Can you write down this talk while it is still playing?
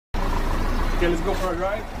Okay, let's go for a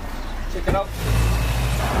drive. Check it out.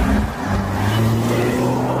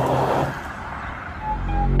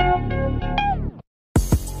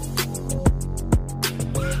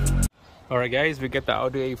 Alright guys, we get the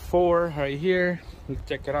Audi A4 right here. Let's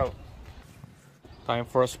check it out. Time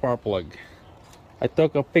for a spark plug. I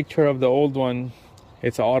took a picture of the old one.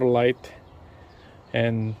 It's an Autoalite,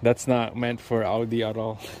 and that's not meant for Audi at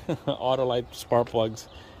all. Autoalite spark plugs,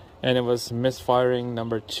 and it was misfiring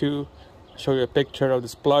number 2. I'll show you a picture of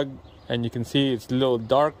this plug, and you can see it's a little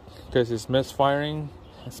dark because it's misfiring.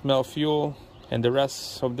 I smell fuel, and the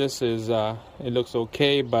rest of this is it looks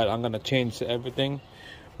okay, but I'm gonna change everything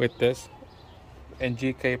with this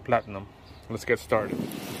NGK Platinum. Let's get started.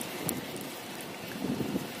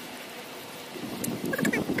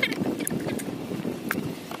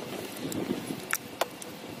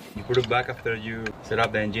 You put it back after you set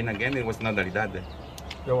up the engine again. It was not like that.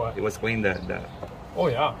 The what? It was clean. The Oh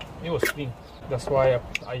yeah, it was clean. That's why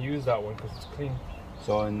I use that one, because it's clean.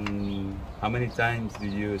 So, how many times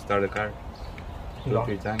did you start the car? 2 or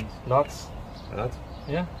 3 times? Lots. A lot?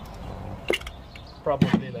 Yeah.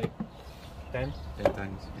 Probably like 10. 10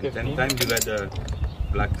 times. 15. 10 times you got the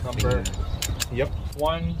black Number. thing. Yep.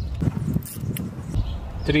 1,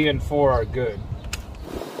 3, and 4 are good.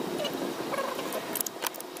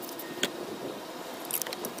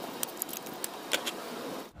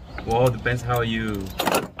 Well, depends how you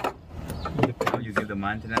give the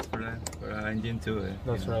maintenance for the engine too.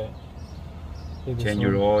 That's you know. right. Change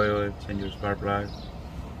your oil, change your spark plug.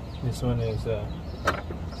 This one is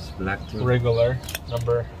It's black too. regular,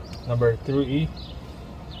 number 3E.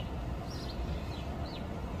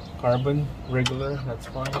 Carbon, regular, that's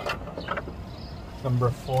fine.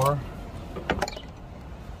 Number 4.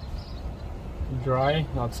 Dry,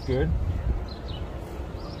 that's good.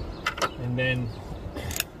 And then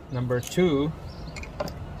number 2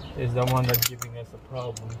 is the one that's giving us a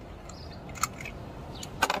problem.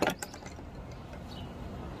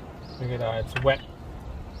 Look at that, it's wet.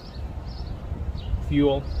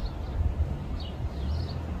 Fuel.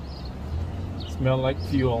 Smell like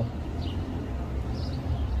fuel.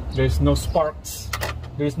 There's no sparks.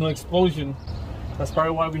 There's no explosion. That's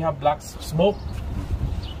probably why we have black smoke.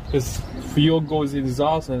 Because fuel goes in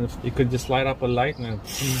exhaust, and you could just light up a light and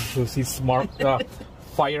you'll see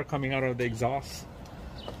fire coming out of the exhaust.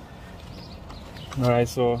 Alright,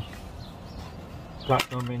 so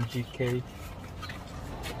Platinum NGK.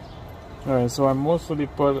 Alright, so I mostly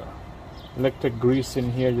put electric grease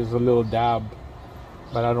in here, just a little dab,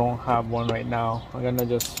 but I don't have one right now. I'm gonna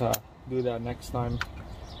just do that next time.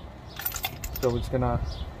 So we're just gonna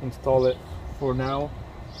install it for now,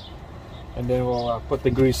 and then we'll put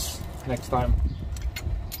the grease next time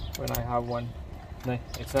when I have one.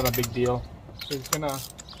 It's not a big deal. So it's gonna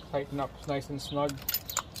tighten up nice and snug.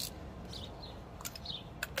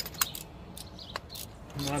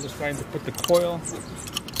 Now I'm just trying to put the coil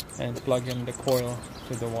and plug in the coil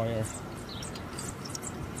to the wire.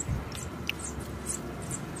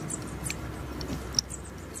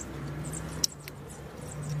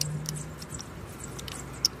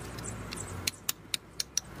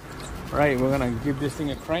 Right, we're gonna give this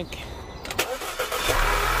thing a crank.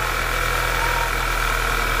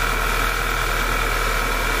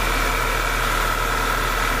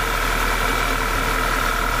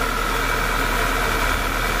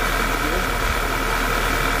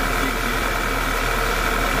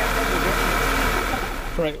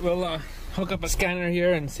 Right, we'll hook up a scanner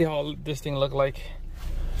here and see how this thing look like.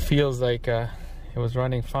 Feels like it was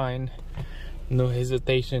running fine. No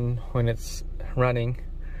hesitation when it's running.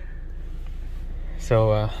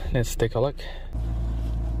 So let's take a look.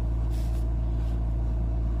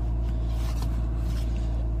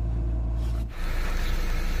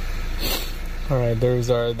 Alright,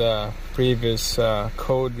 those are the previous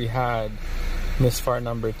code we had. Misfire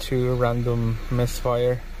number 2, random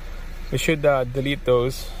misfire. We should delete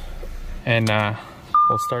those, and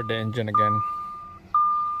we'll start the engine again.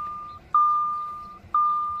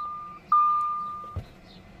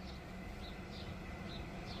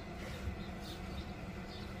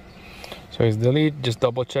 So it's delete, just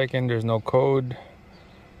double checking there's no code.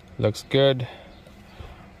 Looks good.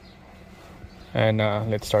 And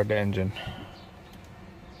let's start the engine.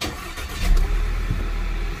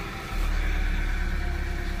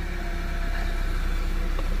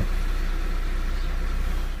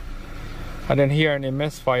 I didn't hear any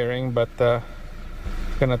misfiring, but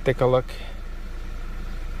gonna take a look.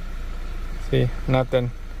 See,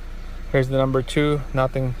 nothing. Here's the number 2,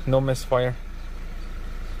 nothing, no misfire.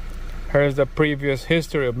 Here's the previous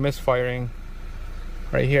history of misfiring.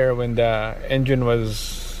 Right here, when the engine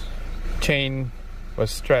chain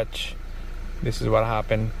was stretched, This is what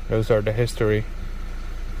happened. Those are the history.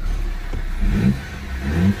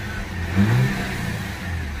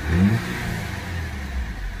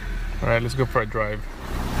 All right, let's go for a drive.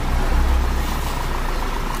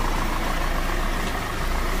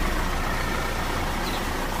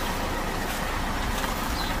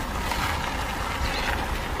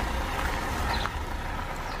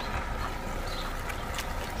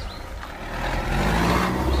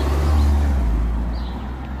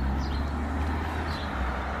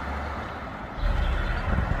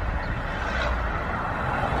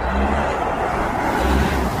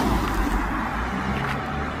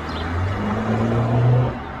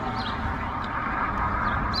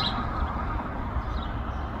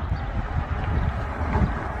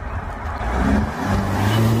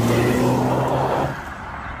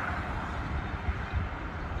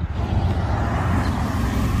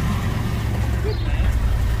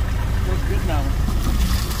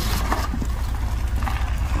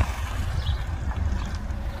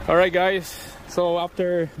 Alright guys, so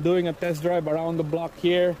after doing a test drive around the block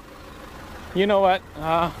here, you know what,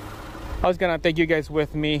 I was gonna take you guys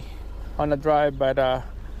with me on a drive, but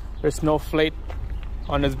there's no plate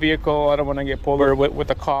on this vehicle. I don't want to get pulled over with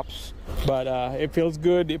the cops, but it feels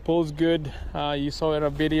good, it pulls good. You saw it in a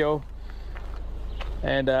video,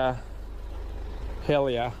 and hell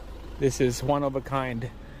yeah, this is one of a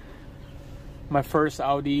kind. My first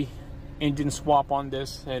Audi engine swap on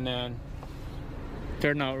this, and then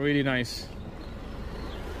turned out really nice.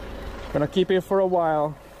 Gonna keep it for a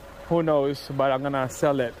while, who knows, but I'm gonna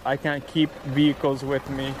sell it. I can't keep vehicles with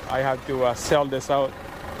me. I have to sell this out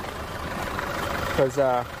because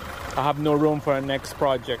I have no room for a next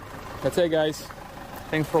project. That's it guys,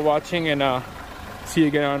 thanks for watching, and see you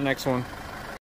again on the next one.